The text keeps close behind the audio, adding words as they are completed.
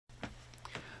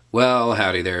Well,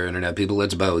 howdy there, Internet people.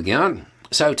 It's Bo again.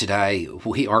 So today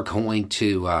we are going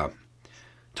to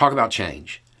talk about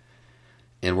change.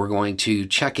 And we're going to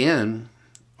check in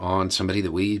on somebody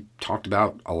that we talked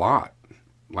about a lot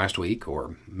last week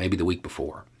or maybe the week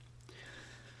before.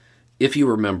 If you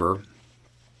remember,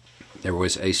 there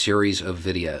was a series of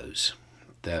videos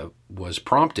that was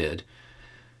prompted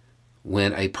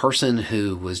when a person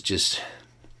who was just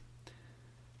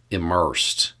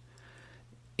immersed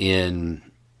in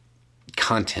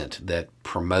content that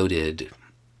promoted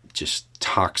just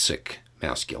toxic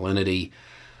masculinity.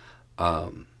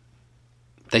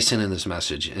 They sent in this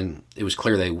message, and it was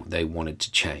clear they wanted to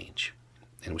change.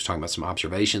 And it was talking about some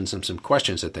observations and some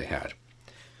questions that they had.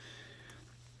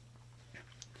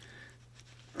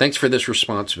 Thanks for this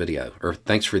response video, or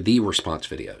thanks for the response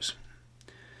videos.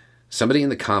 Somebody in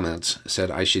the comments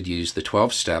said I should use the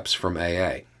 12 steps from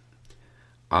AA.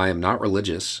 I am not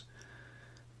religious,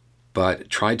 but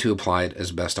tried to apply it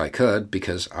as best I could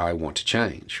because I want to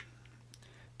change.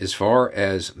 As far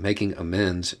as making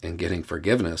amends and getting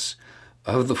forgiveness,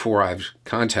 of the 4 I've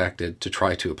contacted to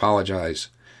try to apologize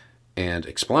and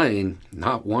explain,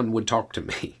 not one would talk to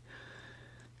me.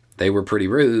 They were pretty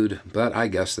rude, but I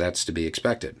guess that's to be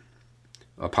expected.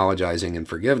 Apologizing and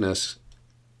forgiveness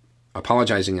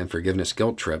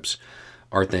guilt trips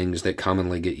are things that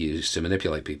commonly get used to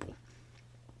manipulate people.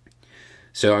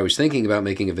 So I was thinking about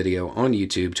making a video on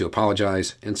YouTube to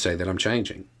apologize and say that I'm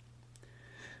changing.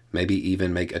 Maybe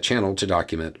even make a channel to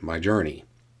document my journey.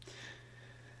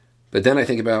 But then I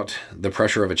think about the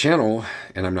pressure of a channel,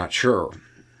 and I'm not sure.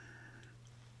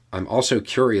 I'm also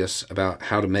curious about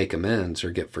how to make amends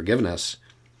or get forgiveness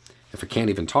if I can't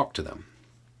even talk to them.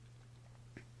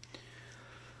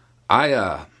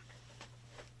 I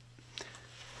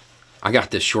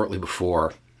got this shortly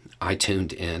before I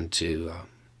tuned into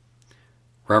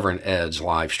Reverend Ed's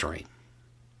live stream.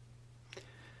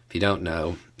 If you don't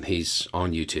know, he's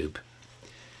on YouTube.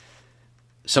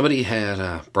 Somebody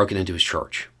had broken into his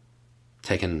church,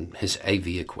 taken his AV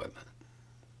equipment.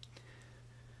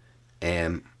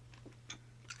 And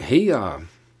he, right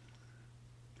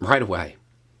away,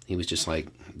 he was just like,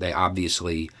 they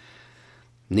obviously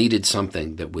needed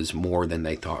something that was more than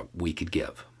they thought we could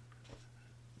give.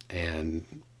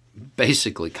 And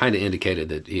basically kind of indicated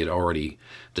that he had already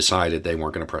decided they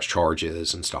weren't going to press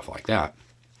charges and stuff like that.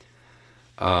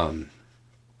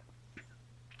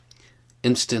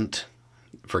 Instant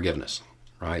forgiveness,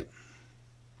 right?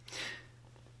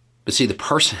 But see, the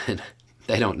person,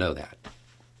 they don't know that.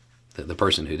 The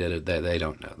person who did it, they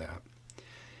don't know that.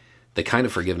 The kind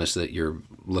of forgiveness that you're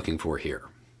looking for here,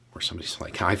 where somebody's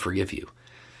like, I forgive you,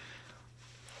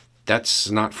 that's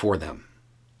not for them.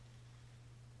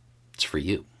 It's for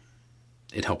you.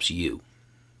 It helps you.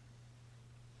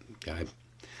 Okay?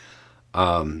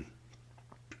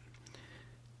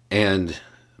 And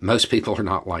most people are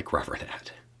not like Reverend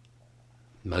Ed.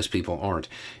 Most people aren't.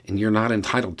 And you're not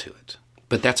entitled to it.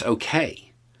 But that's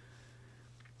okay.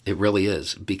 It really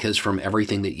is. Because from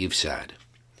everything that you've said,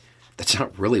 that's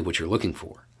not really what you're looking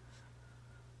for.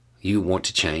 You want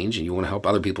to change and you want to help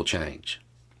other people change.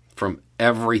 From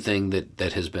everything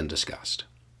that has been discussed.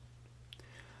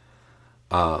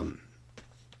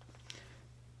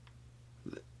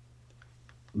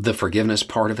 The forgiveness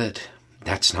part of it,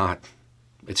 it's not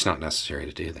necessary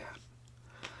to do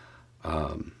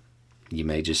that. You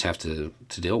may just have to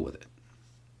deal with it.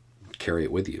 Carry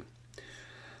it with you.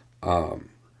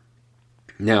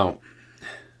 Now,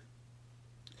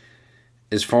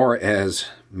 as far as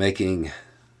making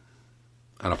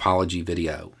an apology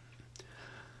video,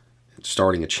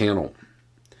 starting a channel,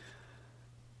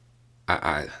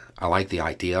 I like the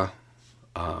idea,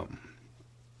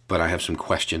 but I have some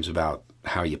questions about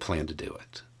how you plan to do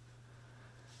it.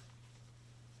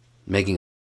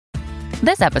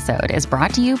 This episode is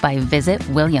brought to you by Visit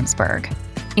Williamsburg.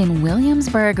 In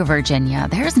Williamsburg, Virginia,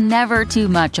 there's never too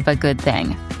much of a good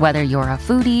thing. Whether you're a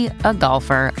foodie, a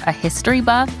golfer, a history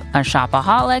buff, a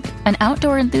shopaholic, an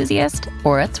outdoor enthusiast,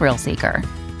 or a thrill seeker,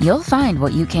 you'll find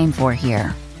what you came for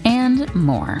here and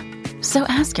more. So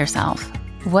ask yourself,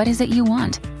 what is it you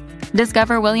want?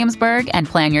 Discover Williamsburg and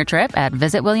plan your trip at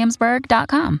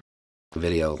visitwilliamsburg.com.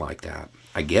 Video like that.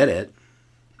 I get it,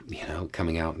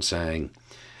 coming out and saying,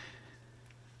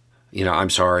 I'm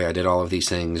sorry, I did all of these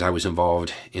things. I was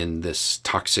involved in this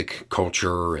toxic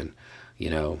culture and,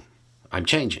 I'm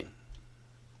changing.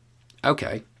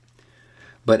 Okay.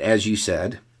 But as you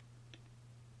said,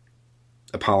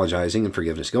 apologizing and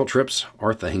forgiveness guilt trips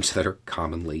are things that are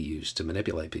commonly used to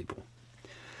manipulate people.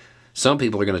 Some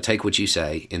people are going to take what you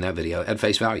say in that video at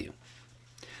face value.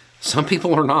 Some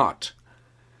people are not.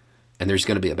 And there's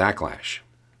going to be a backlash.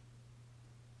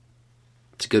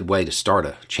 It's a good way to start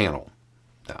a channel,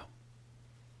 though.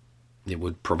 It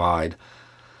would provide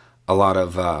a lot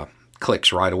of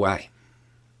clicks right away.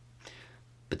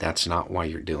 But that's not why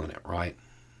you're doing it, right?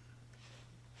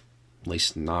 At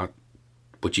least not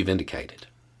what you've indicated.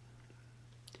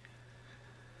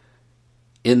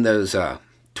 In those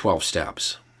 12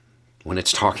 steps, when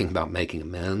it's talking about making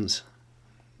amends,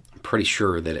 I'm pretty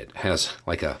sure that it has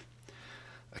like a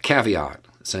caveat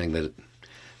saying that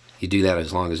you do that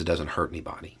as long as it doesn't hurt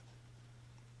anybody.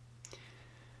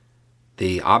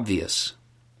 The obvious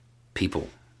people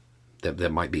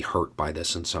that might be hurt by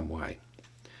this in some way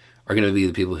are going to be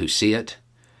the people who see it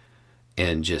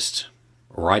and just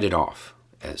write it off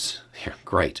as,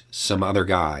 great, some other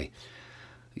guy,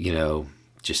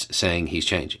 just saying he's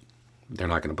changing. They're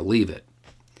not going to believe it.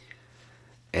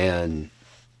 And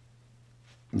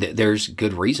there's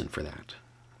good reason for that.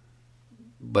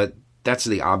 But that's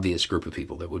the obvious group of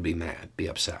people that would be mad, be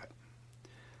upset.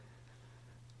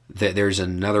 There's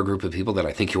another group of people that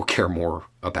I think you'll care more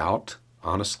about,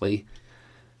 honestly,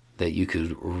 that you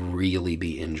could really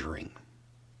be injuring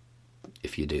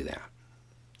if you do that.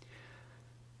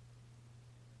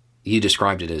 You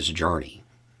described it as a journey.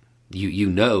 You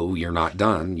know you're not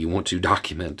done. You want to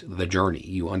document the journey.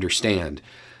 You understand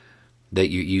that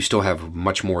you still have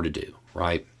much more to do,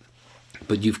 right?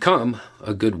 But you've come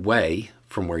a good way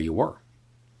from where you were.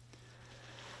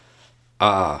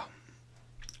 I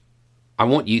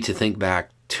want you to think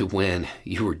back to when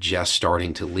you were just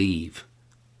starting to leave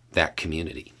that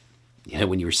community.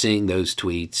 When you were seeing those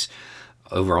tweets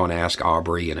over on Ask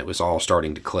Aubrey and it was all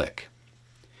starting to click.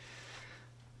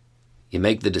 You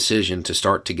make the decision to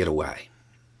start to get away,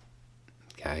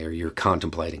 okay, or you're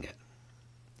contemplating it.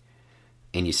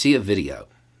 And you see a video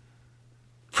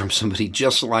from somebody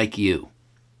just like you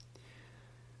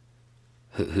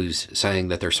who's saying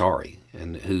that they're sorry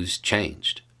and who's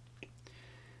changed.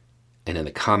 And in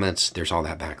the comments, there's all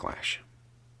that backlash.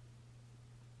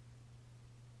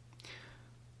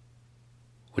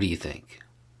 What do you think?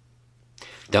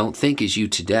 Don't think as you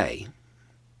today,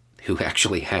 who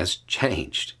actually has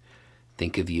changed.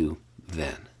 Think of you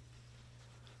then.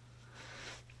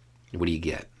 What do you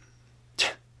get?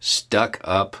 Stuck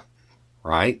up,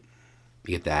 right?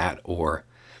 You get that? Or,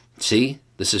 see,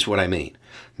 this is what I mean.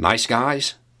 Nice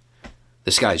guys,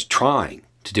 this guy's trying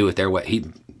to do it their way.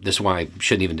 This is why I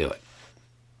shouldn't even do it.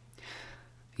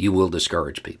 You will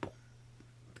discourage people.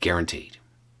 Guaranteed.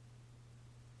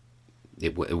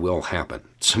 It will happen.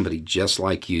 Somebody just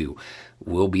like you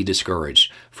will be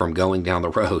discouraged from going down the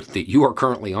road that you are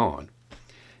currently on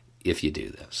if you do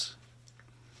this.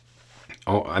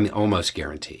 I mean, almost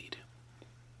guaranteed.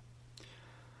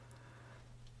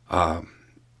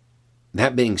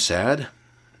 That being said,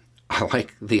 I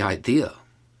like the idea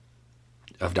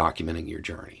of documenting your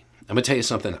journey. I'm going to tell you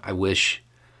something I wish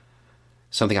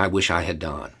I had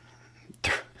done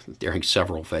during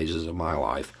several phases of my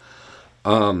life.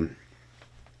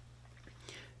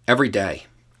 Every day,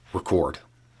 record.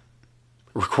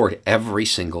 Record every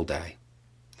single day.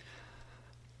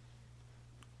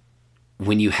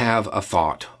 When you have a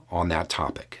thought on that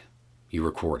topic, you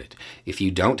record it. If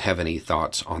you don't have any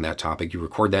thoughts on that topic, you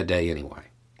record that day anyway.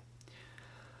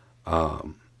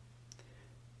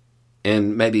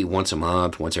 And maybe once a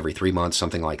month, once every 3 months,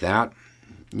 something like that,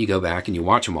 you go back and you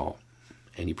watch them all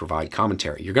and you provide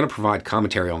commentary. You're going to provide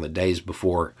commentary on the days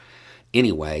before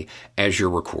anyway as you're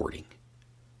recording.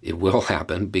 It will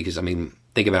happen because,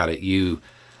 think about it. You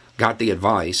got the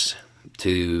advice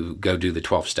to go do the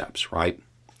 12 steps, right?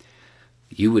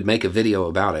 You would make a video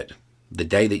about it the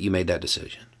day that you made that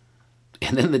decision.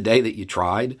 And then the day that you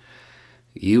tried,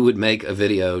 you would make a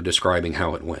video describing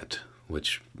how it went,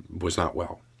 which was not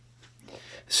well.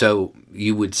 So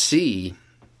you would see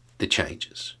the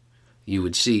changes. You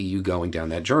would see you going down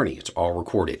that journey. It's all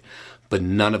recorded, but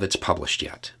none of it's published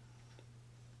yet.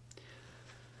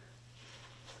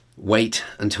 Wait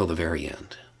until the very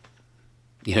end.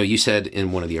 You said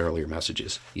in one of the earlier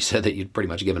messages, you said that you'd pretty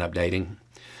much given up dating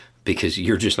because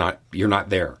you're not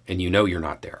there, and you're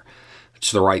not there.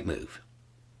 It's the right move.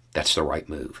 That's the right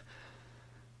move.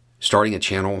 Starting a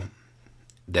channel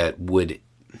that would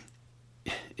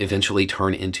eventually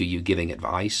turn into you giving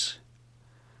advice,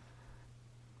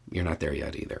 you're not there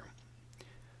yet either.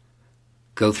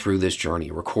 Go through this journey,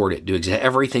 record it, do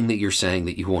everything that you're saying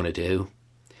that you want to do,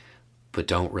 but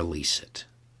don't release it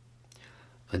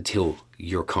until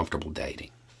you're comfortable dating.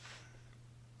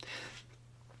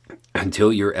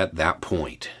 Until you're at that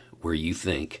point where you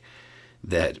think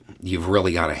that you've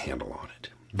really got a handle on it.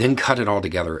 Then cut it all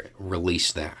together,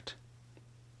 release that.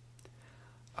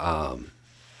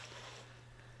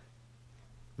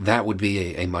 That would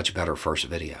be a much better first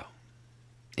video.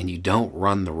 and you don't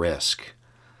run the risk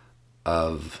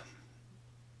of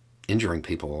injuring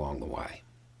people along the way.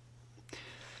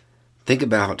 Think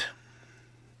about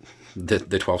the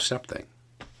 12-step thing.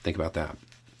 Think about that.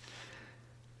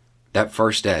 That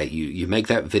first day, you make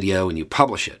that video and you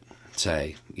publish it.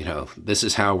 Say, this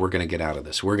is how we're going to get out of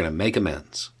this. We're going to make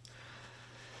amends.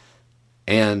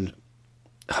 And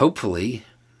hopefully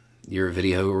your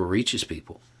video reaches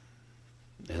people.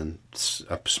 And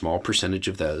a small percentage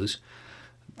of those,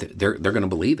 they're going to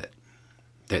believe it.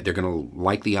 They're going to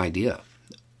like the idea.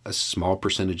 A small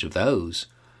percentage of those,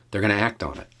 they're going to act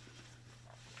on it.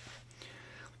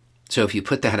 So if you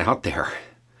put that out there,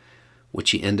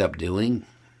 what you end up doing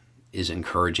is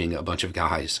encouraging a bunch of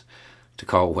guys to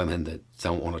call women that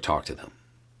don't want to talk to them.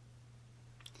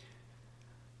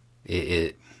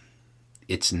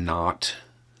 It's not,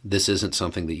 this isn't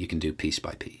something that you can do piece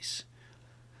by piece.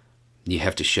 You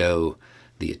have to show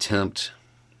the attempt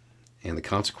and the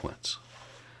consequence,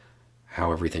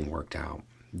 how everything worked out.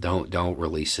 Don't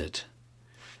release it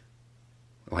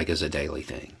like as a daily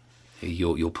thing.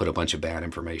 You'll put a bunch of bad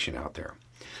information out there.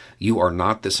 You are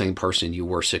not the same person you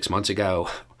were 6 months ago.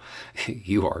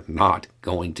 You are not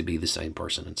going to be the same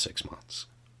person in 6 months.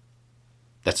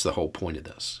 That's the whole point of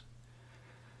this.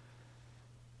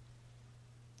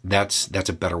 That's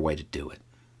a better way to do it.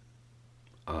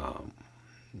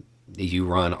 You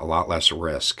run a lot less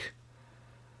risk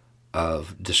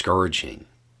of discouraging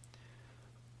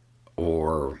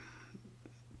or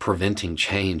preventing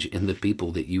change in the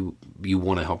people that you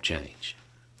want to help change.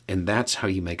 And that's how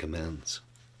you make amends.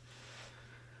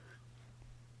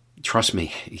 Trust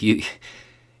me,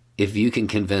 if you can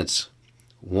convince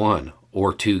one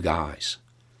or two guys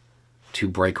to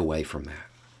break away from that,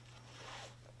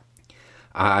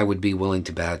 I would be willing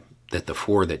to bet that the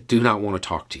four that do not want to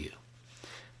talk to you,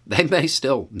 they may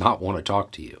still not want to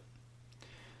talk to you,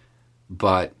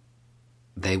 but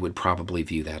they would probably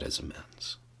view that as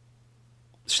amends,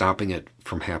 stopping it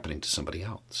from happening to somebody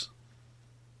else.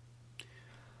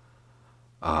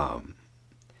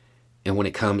 And when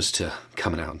it comes to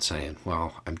coming out and saying,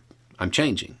 well, I'm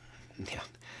changing, yeah,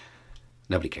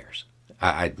 nobody cares.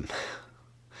 I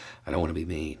don't want to be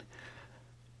mean.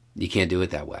 You can't do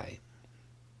it that way.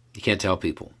 You can't tell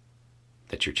people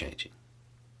that you're changing.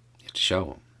 You have to show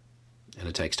them. And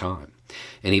it takes time.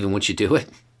 And even once you do it,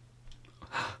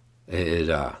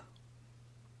 to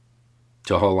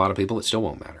a whole lot of people, it still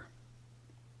won't matter.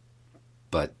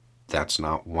 But that's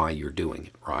not why you're doing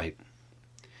it, right?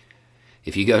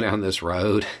 If you go down this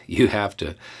road, you have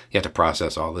to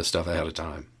process all this stuff ahead of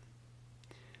time.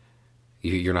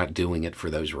 You're not doing it for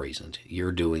those reasons.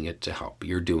 You're doing it to help.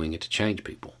 You're doing it to change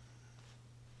people.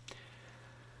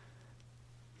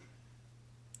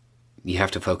 You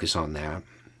have to focus on that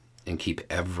and keep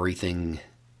everything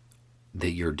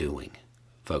that you're doing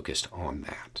focused on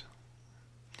that.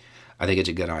 I think it's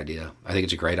a good idea. I think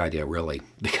it's a great idea, really,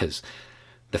 because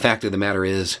the fact of the matter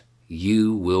is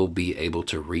you will be able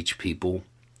to reach people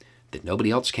that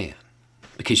nobody else can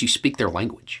because you speak their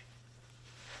language.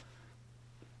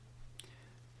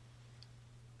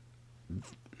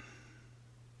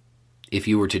 If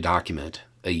you were to document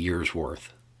a year's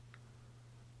worth,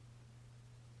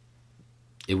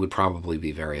 it would probably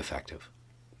be very effective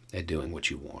at doing what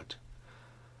you want.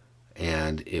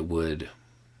 And it would,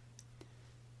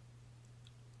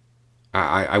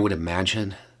 I would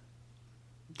imagine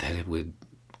that it would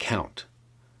count,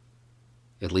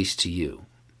 at least to you,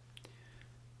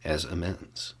 as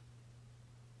amends.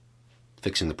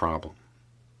 Fixing the problem,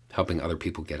 helping other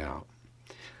people get out.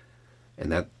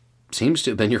 And that seems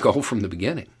to have been your goal from the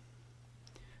beginning.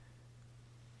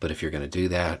 But if you're going to do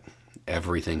that,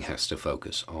 everything has to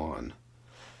focus on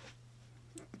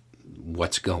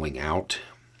what's going out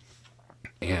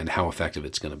and how effective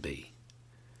it's going to be.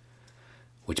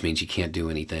 Which means you can't do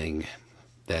anything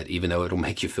that, even though it'll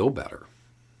make you feel better,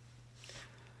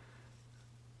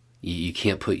 you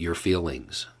can't put your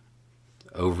feelings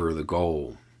over the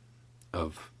goal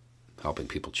of helping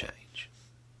people change.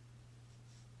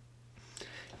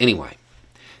 Anyway,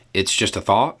 it's just a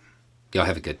thought. Y'all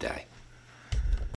have a good day.